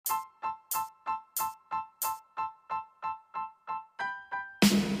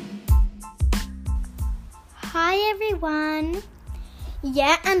Hi everyone.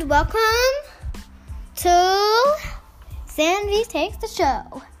 Yeah, and welcome to Sanvi Takes the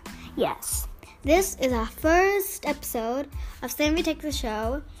Show. Yes, this is our first episode of Sanvi Takes the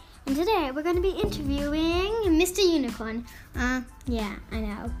Show. And today we're going to be interviewing Mr. Unicorn. Yeah, I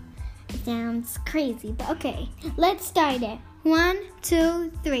know. It sounds crazy, but okay. Let's start it. 1,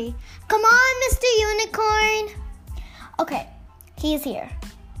 2, 3. Come on, Mr. Unicorn. Okay, he's here.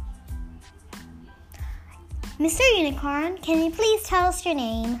 Mr. Unicorn, can you please tell us your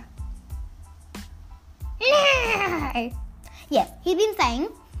name? No! Yes, he's been saying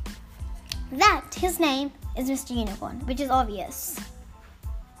that his name is Mr. Unicorn, which is obvious.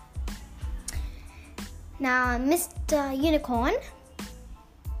 Now, Mr. Unicorn,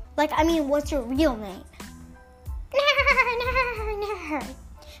 what's your real name? No.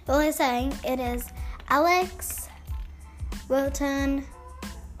 Well, he's saying it is Alex Wilton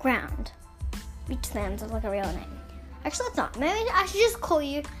Ground, which sounds like a real name. Actually, it's not. Maybe I should just call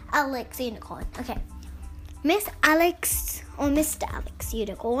you Alex Unicorn. Okay. Miss Alex or Mr. Alex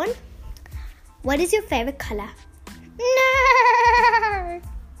Unicorn, what is your favorite color? No!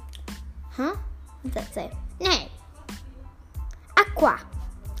 Huh? What does that say? No. Aqua.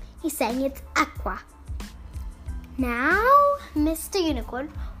 He's saying it's aqua. Now, Mr. Unicorn,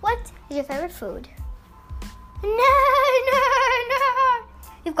 what is your favorite food? No.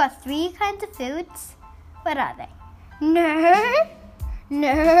 You've got 3 kinds of foods. What are they? No.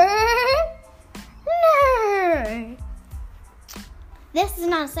 This is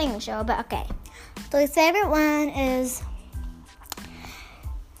not a singing show, but okay. So his favorite one is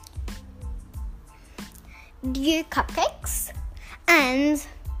your cupcakes and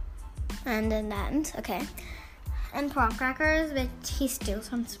okay. And prawn crackers, which he steals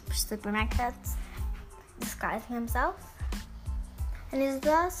from supermarkets, disguising himself. And his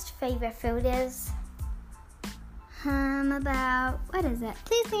last favorite food is what is it?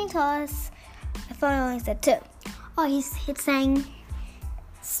 Please can you tell us? I thought I only said 2. Oh, he's saying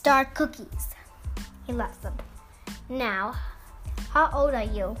star cookies. He loves them. Now, how old are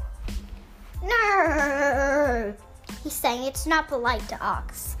you? No! He's saying it's not polite to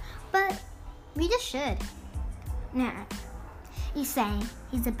ask, but we just should. No. He's saying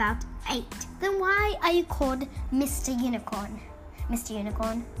he's about 8. Then why are you called Mr. Unicorn? Mr.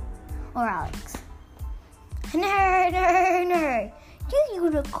 Unicorn or Alex? No. Do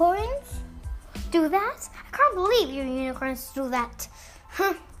unicorns do that? I can't believe you unicorns do that.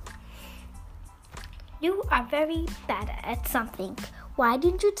 Huh. You are very bad at something. Why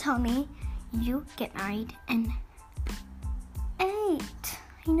didn't you tell me you get married in 8? I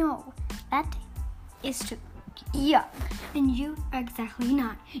know. That is true. Yeah. And you are exactly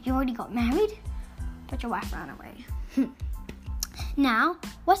not. You already got married, but your wife ran away. Now,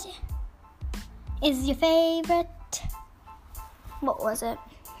 what is your favorite? What was it?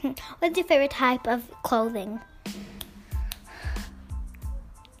 What's your favorite type of clothing?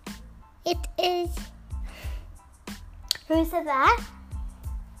 It is. Who said that?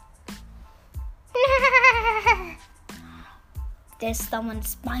 There's someone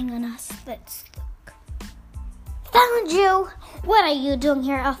spying on us. Let's look. Found you! What are you doing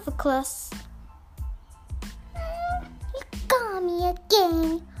here, Alphaclus? You got me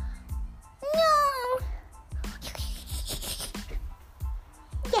again. No!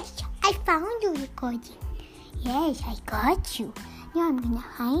 Yes, I found you, recording. Yes, I got you. Now I'm gonna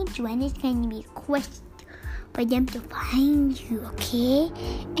hide you, and it's gonna be a quest for them to find you, okay?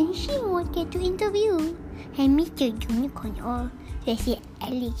 And she won't get to interview. And Mr. Unicorn, or they say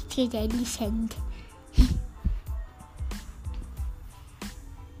Alex, because I listened.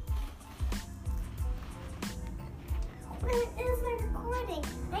 Where is my recording?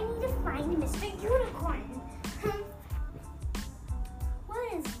 I need to find Mr. Unicorn. What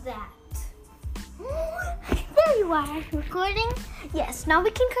is that? There you are, recording. Yes, now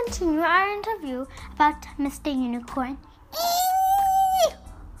we can continue our interview about Mr. Unicorn.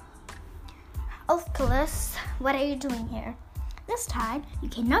 Oculus, what are you doing here? This time, you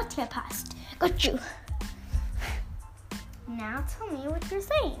cannot get past. Got you. Now tell me what you're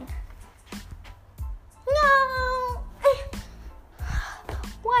saying. No!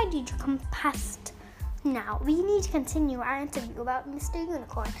 Why did you come past? Now, we need to continue our interview about Mr.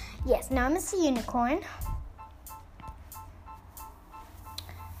 Unicorn. Yes, now Mr. Unicorn.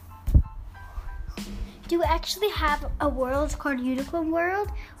 Do you actually have a world called Unicorn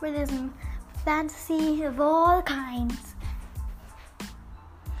World where there's fantasy of all kinds?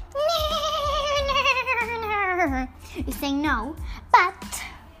 You're saying no, but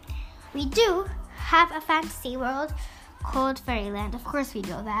we do have a fantasy world called Fairyland. Of course we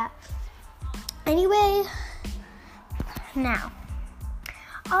know that. Anyway, Now,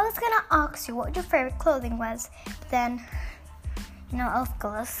 I was gonna ask you what your favorite clothing was, but then, Elf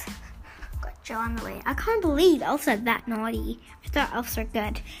Gillis got you on the way. I can't believe Elf said that naughty. I thought elves were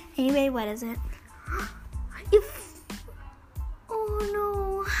good. Anyway, what is it? Oh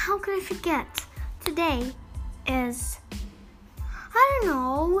no, how could I forget? Today is, I don't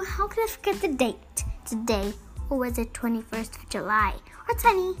know, how could I forget the date today? Or was it 21st of July? Or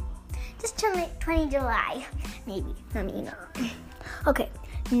 20? Just 20 July. Maybe. Okay,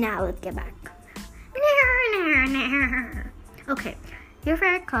 now let's get back. Okay, your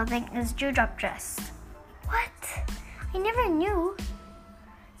favorite clothing is dewdrop dress. What? I never knew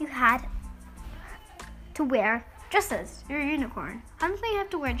you had to wear dresses. You're a unicorn. I don't think you have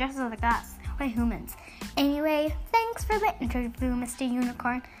to wear dresses like us. We're humans. Anyway, thanks for the interview, Mr.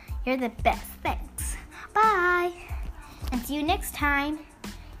 Unicorn. You're the best. Thanks. Bye. And see you next time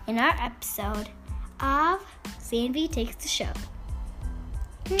in our episode of CNV Takes the Show.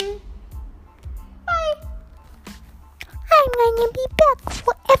 Bye. I'm gonna be back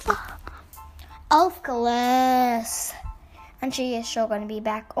forever. Elf Gillis. And she is sure gonna be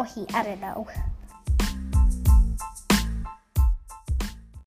back, or he, I don't know.